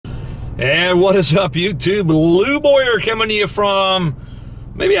And what is up, YouTube? Lou Boyer coming to you from,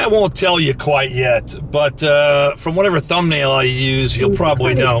 maybe I won't tell you quite yet, but from whatever thumbnail I use, you'll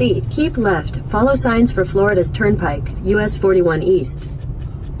probably know. 600 feet, keep left. Follow signs for Florida's Turnpike, US 41 East.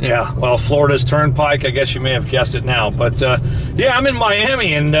 Yeah, well, Florida's Turnpike, I guess you may have guessed it now. But, yeah, I'm in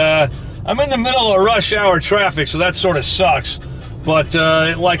Miami, and I'm in the middle of rush hour traffic, so that sort of sucks. But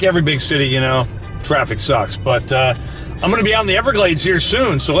like every big city, you know, traffic sucks. But I'm going to be out in the Everglades here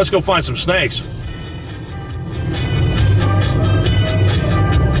soon, so let's go find some snakes.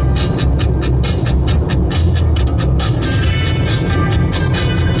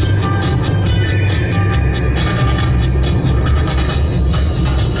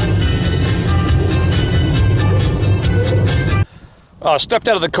 Stepped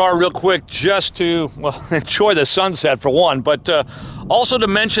out of the car real quick just to, well, enjoy the sunset for one, but also to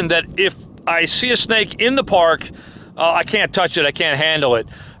mention that if I see a snake in the park, I can't touch it, I can't handle it.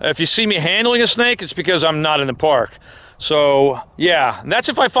 If you see me handling a snake, it's because I'm not in the park. So, yeah, that's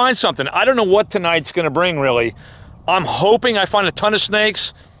if I find something. I don't know what tonight's going to bring, really. I'm hoping I find a ton of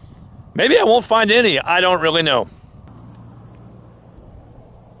snakes. Maybe I won't find any, I don't really know.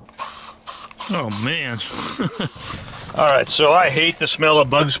 Oh, man. All right, so I hate the smell of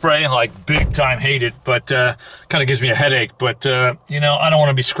bug spray, like big time hate it, but kind of gives me a headache. But, you know, I don't want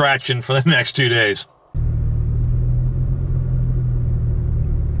to be scratching for the next 2 days.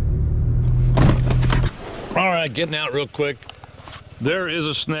 All right, getting out real quick. There is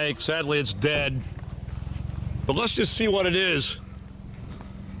a snake. Sadly, it's dead. But let's just see what it is.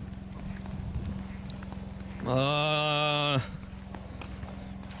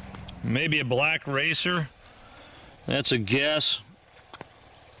 Maybe a black racer. That's a guess.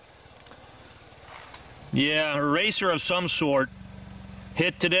 Yeah, a racer of some sort.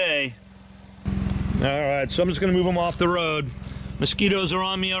 Hit today. All right, so I'm just gonna move them off the road. Mosquitoes are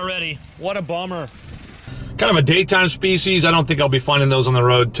on me already. What a bummer. Kind of a daytime species. I don't think I'll be finding those on the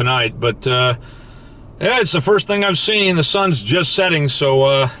road tonight, but yeah, it's the first thing I've seen. The sun's just setting,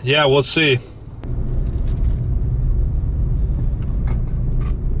 so yeah, we'll see.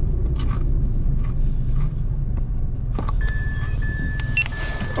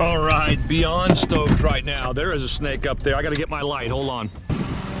 All right, beyond stoked right now. There is a snake up there. I gotta get my light, hold on.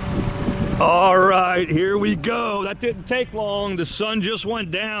 All right, here we go. That didn't take long. The sun just went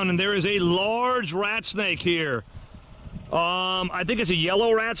down and there is a large rat snake here. I think it's a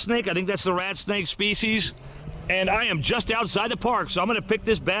yellow rat snake. I think that's the rat snake species. And I am just outside the park, so I'm gonna pick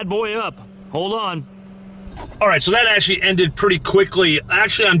this bad boy up. Hold on. All right, so that actually ended pretty quickly.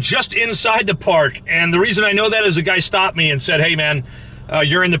 Actually, I'm just inside the park, and the reason I know that is the guy stopped me and said, hey man,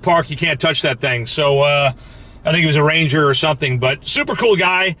 you're in the park, you can't touch that thing. So I think he was a ranger or something, but super cool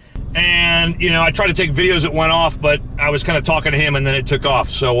guy. And, you know, I tried to take videos that went off, but I was kind of talking to him and then it took off.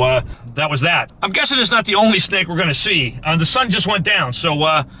 So that was that. I'm guessing it's not the only snake we're going to see. The sun just went down, so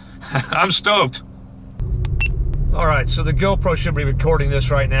I'm stoked. All right, so the GoPro should be recording this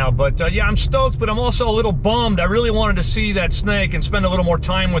right now, but yeah, I'm stoked, but I'm also a little bummed. I really wanted to see that snake and spend a little more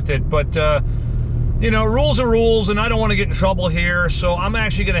time with it, but you know, rules are rules, and I don't want to get in trouble here, so I'm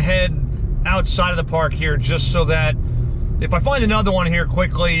actually going to head outside of the park here just so that if I find another one here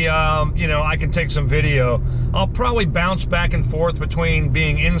quickly, you know, I can take some video. I'll probably bounce back and forth between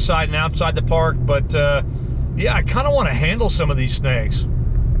being inside and outside the park, but yeah, I kind of want to handle some of these snakes.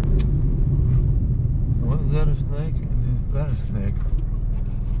 What is that, a snake? Is that a snake?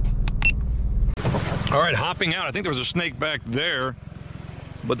 All right, hopping out. I think there was a snake back there.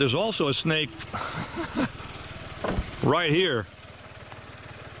 But there's also a snake right here.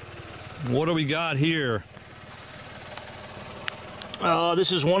 What do we got here?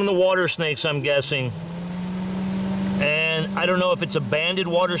 This is one of the water snakes, I'm guessing. And I don't know if it's a banded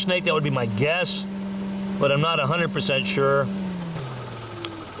water snake. That would be my guess. But I'm not 100% sure.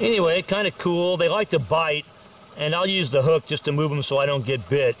 Anyway, kind of cool. They like to bite. And I'll use the hook just to move them so I don't get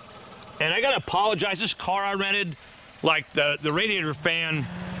bit. And I gotta apologize. This car I rented, like the radiator fan,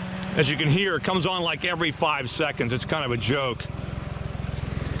 as you can hear, comes on like every 5 seconds. It's kind of a joke.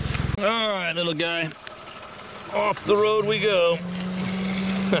 All right, little guy. Off the road we go.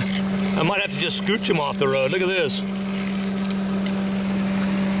 I might have to just scooch him off the road. Look at this.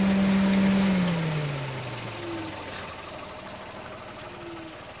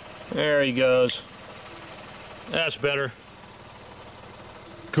 There he goes. That's better.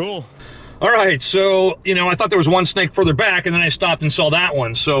 Cool. All right, so, you know, I thought there was one snake further back, and then I stopped and saw that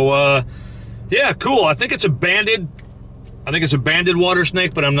one. So, yeah, cool. I think it's a banded water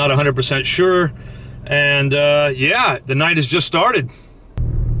snake, but I'm not 100% sure. And, yeah, the night has just started.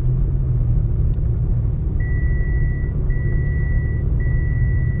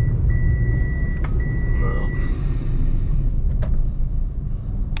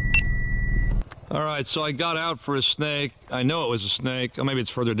 All right, so I got out for a snake. I know it was a snake. Oh, maybe it's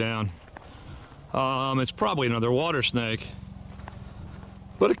further down. It's probably another water snake.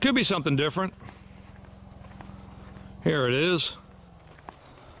 But it could be something different. Here it is.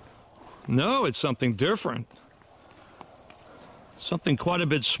 No, it's something different. Something quite a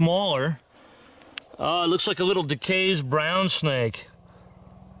bit smaller. It looks like a little decayed brown snake.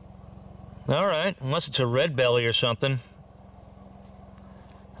 All right, unless it's a red belly or something.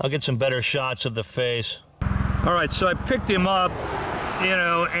 I'll get some better shots of the face. All right, so I picked him up,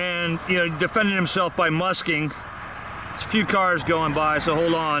 and, defended himself by musking. There's a few cars going by, so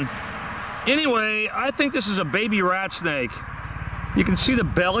hold on. Anyway, I think this is a baby rat snake. You can see the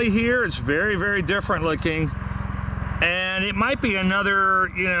belly here. It's very, very different looking. And it might be another,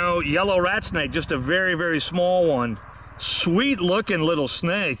 yellow rat snake, just a very, very small one. Sweet looking little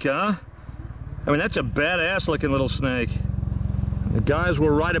snake, huh? I mean, that's a badass looking little snake. The guys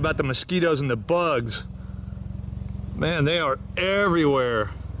were right about the mosquitoes and the bugs. Man, they are everywhere.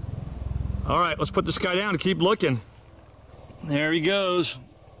 All right, let's put this guy down and keep looking. There he goes.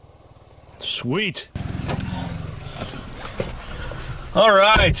 Sweet. All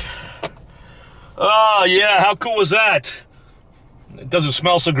right. Oh, yeah, how cool was that? It doesn't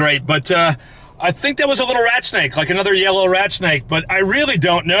smell so great, but I think that was a little rat snake, like another yellow rat snake, but I really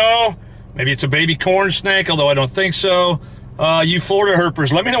don't know. Maybe it's a baby corn snake, although I don't think so. You Florida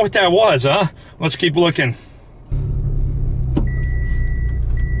herpers, let me know what that was, huh? Let's keep looking.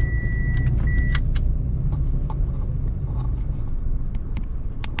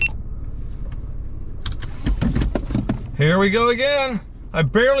 Here we go again. I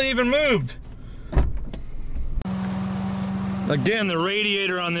barely even moved. Again, the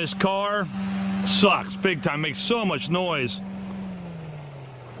radiator on this car sucks big time, makes so much noise.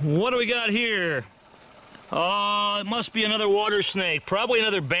 What do we got here? Oh, it must be another water snake, probably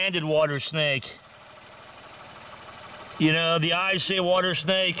another banded water snake. The eyes say water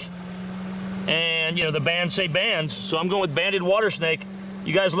snake, and the bands say band, so I'm going with banded water snake.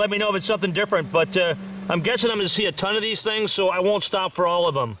 You guys let me know if it's something different, but I'm guessing I'm going to see a ton of these things, so I won't stop for all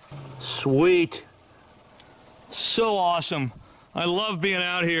of them. Sweet. So awesome. I love being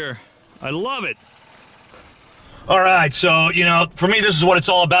out here. I love it. All right, so, for me, this is what it's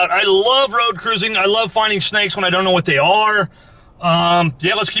all about. I love road cruising. I love finding snakes when I don't know what they are.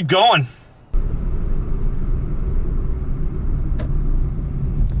 Yeah, let's keep going.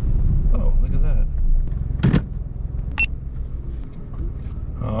 Oh, look at that.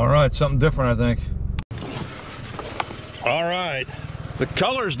 All right, something different, I think. All right, the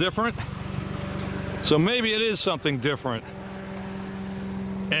color's different, so maybe it is something different.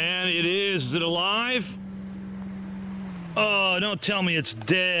 And it is it alive? Oh, don't tell me it's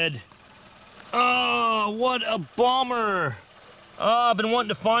dead. Oh, what a bummer. Oh, I've been wanting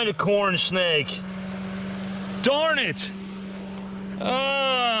to find a corn snake. Darn it.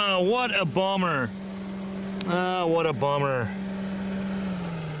 Oh, what a bummer. Oh, what a bummer.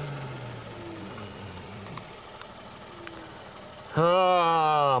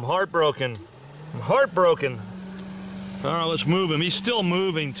 Oh, I'm heartbroken. I'm heartbroken. All right, let's move him. He's still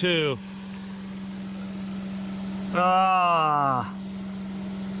moving, too. Ah,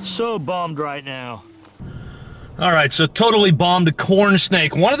 so bummed right now. All right, so totally bombed a corn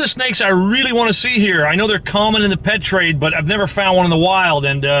snake. One of the snakes I really want to see here. I know they're common in the pet trade, but I've never found one in the wild,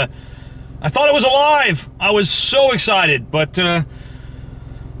 and I thought it was alive. I was so excited, but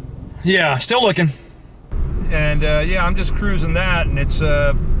yeah, still looking. And yeah, I'm just cruising that, and it's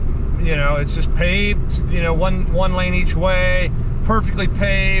it's just paved, one lane each way, perfectly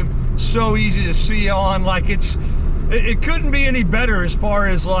paved, so easy to see on. Like it couldn't be any better as far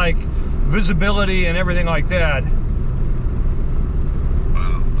as like visibility and everything like that.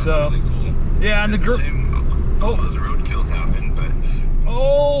 Wow, that's so really cool. Yeah, and the group. All those road kills happen, but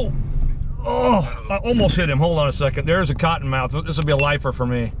I almost hit him. Hold on a second. There's a cottonmouth. This will be a lifer for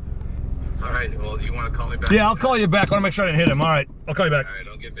me. all right. Well, you want to call me back? Yeah, I'll call you back. I want to make sure I didn't hit him. All right, I'll call you back. All right,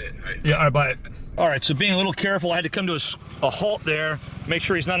 I'll get bit. All right. Yeah, all right, bye. All right, so being a little careful, I had to come to a halt there, make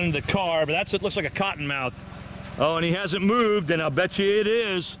sure he's not in the car, but it looks like a cottonmouth. Oh, and he hasn't moved, and I'll bet you it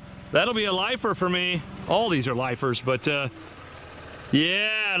is. That'll be a lifer for me. All these are lifers, but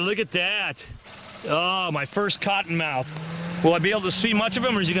yeah, look at that. Oh, my first cottonmouth. Will I be able to see much of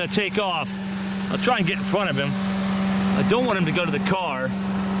him, or is he gonna take off? I'll try and get in front of him. I don't want him to go to the car.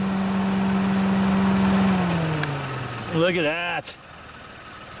 Look at that.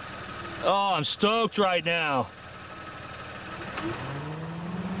 Oh, I'm stoked right now.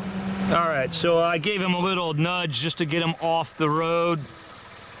 All right, so I gave him a little nudge just to get him off the road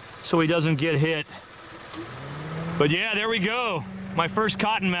so he doesn't get hit. But yeah, there we go. My first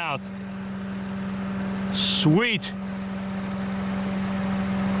cottonmouth. Sweet.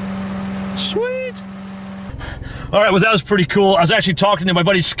 Sweet. All right, well, that was pretty cool. I was actually talking to my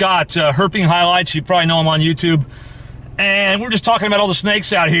buddy Scott, Herping Highlights. You probably know him on YouTube. And we're just talking about all the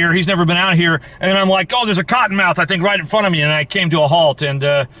snakes out here. He's never been out here. And I'm like, oh, there's a cottonmouth, I think, right in front of me. And I came to a halt. And,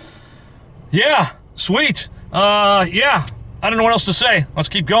 yeah, sweet. Yeah, I don't know what else to say. Let's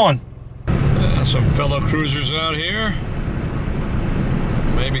keep going. Some fellow cruisers out here.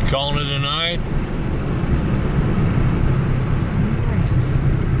 Maybe calling it a night.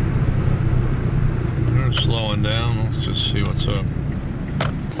 They're slowing down. Let's just see what's up.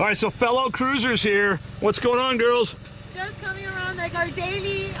 All right, so fellow cruisers here. What's going on, girls? Just coming around like our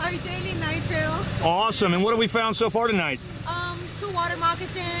daily night trail. Awesome. And what have we found so far tonight? 2 water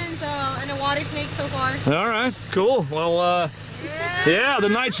moccasins and a water snake so far. All right, cool. Well, yeah, the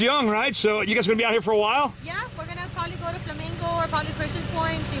night's young, right? So you guys gonna be out here for a while? Yeah, we're gonna probably go to Flamingo or probably Christian's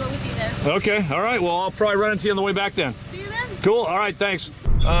Point, see what we see there. Okay, all right. Well, I'll probably run into you on the way back then. See you then. Cool. All right, thanks.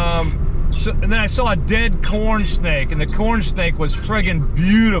 And then I saw a dead corn snake, and the corn snake was friggin'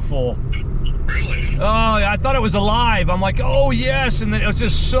 beautiful. Really? Oh, I thought it was alive. I'm like, oh yes, and then it was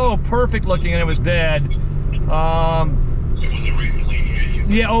just so perfect looking, and it was dead. Was it recently?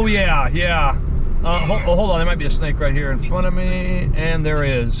 Yeah. Oh yeah. Yeah. Hold on, there might be a snake right here in front of me, and there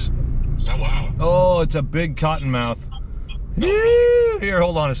is. Oh wow. Oh, it's a big cottonmouth. Here,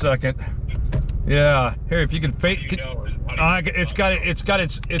 hold on a second. Yeah, here, if you can fake. It's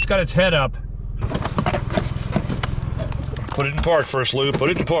got its head up. Put it in park first, Lou. Put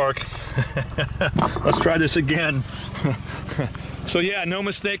it in park. Let's try this again. So yeah, no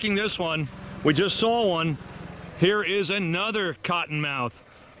mistaking this one. We just saw one. Here is another cottonmouth,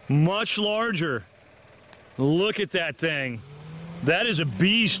 much larger. Look at that thing. That is a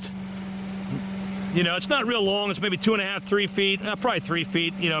beast. You know, it's not real long. It's maybe 2.5, 3 feet, probably 3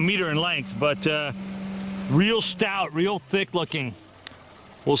 feet, you know, a meter in length, but real stout, real thick looking.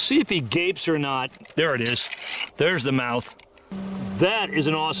 We'll see if he gapes or not. There it is. There's the mouth. That is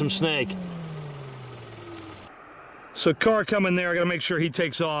an awesome snake. So car coming there, I gotta make sure he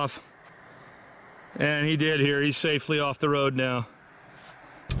takes off. And he did here. He's safely off the road now.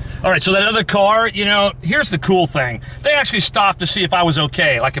 All right, so that other car, you know, here's the cool thing. They actually stopped to see if I was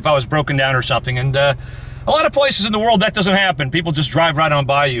okay, like if I was broken down or something. And a lot of places in the world that doesn't happen. People just drive right on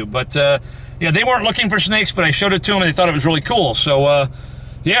by you. But yeah, they weren't looking for snakes, but I showed it to them and they thought it was really cool. So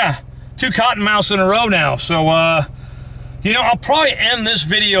yeah, 2 cottonmouths in a row now. So you know, I'll probably end this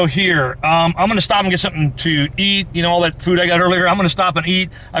video here. I'm gonna stop and get something to eat. You know, all that food I got earlier, I'm gonna stop and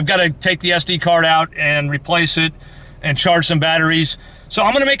eat. I've got to take the SD card out and replace it and charge some batteries. So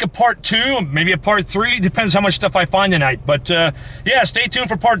I'm gonna make a part 2, maybe a part 3, depends how much stuff I find tonight. But yeah, stay tuned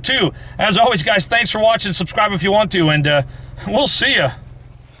for part 2. As always, guys, thanks for watching. Subscribe if you want to, and we'll see ya.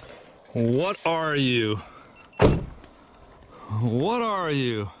 What are you? What are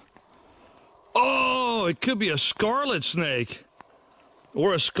you? Oh, it could be a scarlet snake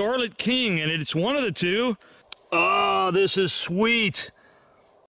or a scarlet king, and it's one of the two. Oh, this is sweet.